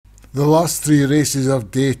The last three races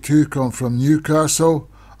of day 2 come from Newcastle.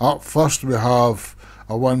 Up first we have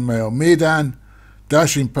a 1 mile maiden.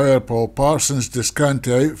 Dashing Power Paul Parsons,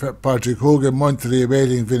 Descanti Outfit, Patrick Hogan, Monterey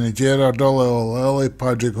Wedding, Vinnie Gerard, Ollie,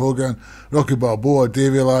 Patrick Hogan, Rocky Balboa,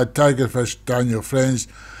 Davy Ladd, Tigerfish, Daniel Friends,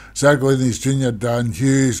 Zaglinis Jr., Dan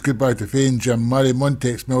Hughes, Goodbye to Fame, Jim Murray,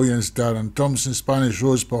 Montex Millions, Darren Thompson, Spanish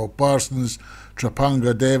Rose, Paul Parsons,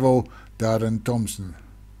 Trapanga Devil, Darren Thompson.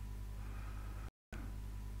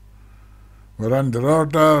 We're under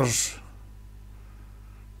orders,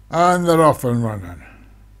 and they're off and running.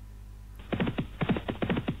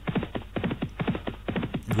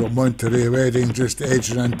 We've got Monterey Wedding just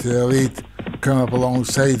edging into the lead, coming up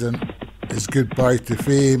alongside and is Goodbye to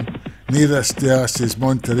Fame. Nearest to us is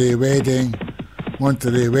Monterey Wedding.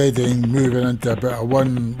 Monterey Wedding moving into about a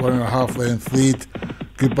 1.5 length lead.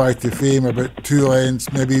 Goodbye to Fame about 2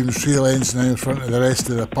 lengths, maybe even 3 lengths now in front of the rest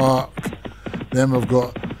of the park. Then we've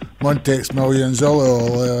got Montex Millions,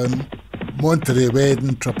 Ollie, Monterey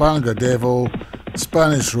Wedding, Trapanga Devil,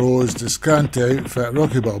 Spanish Rose, Descanti Outfit,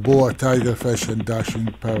 Rocky Balboa, Tigerfish and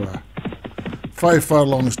Dashing Power. 5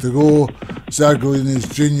 furlongs to go.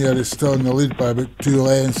 Zaglinis Jr. is still in the lead by about 2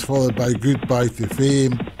 lengths, followed by Goodbye to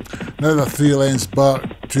Fame. Another 3 lengths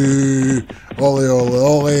back to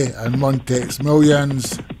Ollie and Montex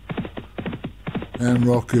Millions. And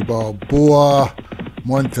Rocky Balboa,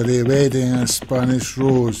 Monterey Wedding and Spanish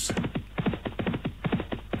Rose.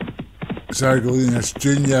 Zaglinis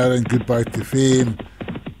Jr. and Goodbye to Fame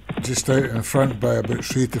just out in front by about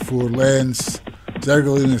 3 to 4 lengths.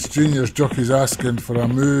 Zaglinis Jr.'s jockey's asking for a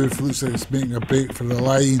move, looks like it's making a break for the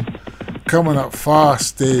line. Coming up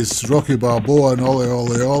fast is Rocky Balboa and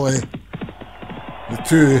Ollie. The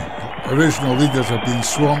two original leaders have been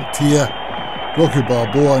swamped here. Rocky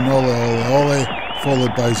Balboa and Ollie,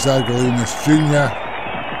 followed by Zaglinis Jr.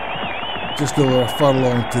 Just over a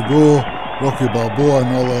furlong to go. Rocky Balboa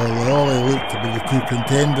and Ollie look to be the 2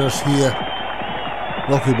 contenders here.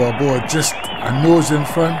 Rocky Balboa just a nose in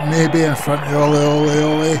front, maybe in front of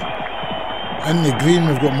Ollie. In the green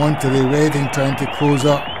we've got Monterey Wedding trying to close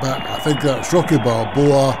up, but I think that's Rocky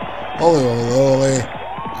Balboa, Ollie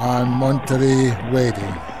and Monterey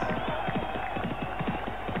Wedding.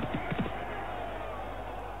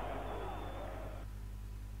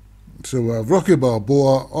 So we have Rocky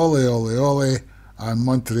Balboa, Ollie and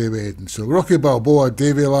Monterey Wedding. So Rocky Balboa,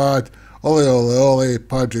 Davy Ladd, Ollie,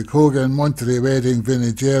 Patrick Hogan, Monterey Wedding,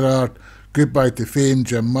 Vinnie Gerard, Goodbye to Fame,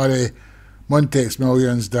 Jim Murray, Montex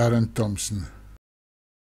Millions, Darren Thompson.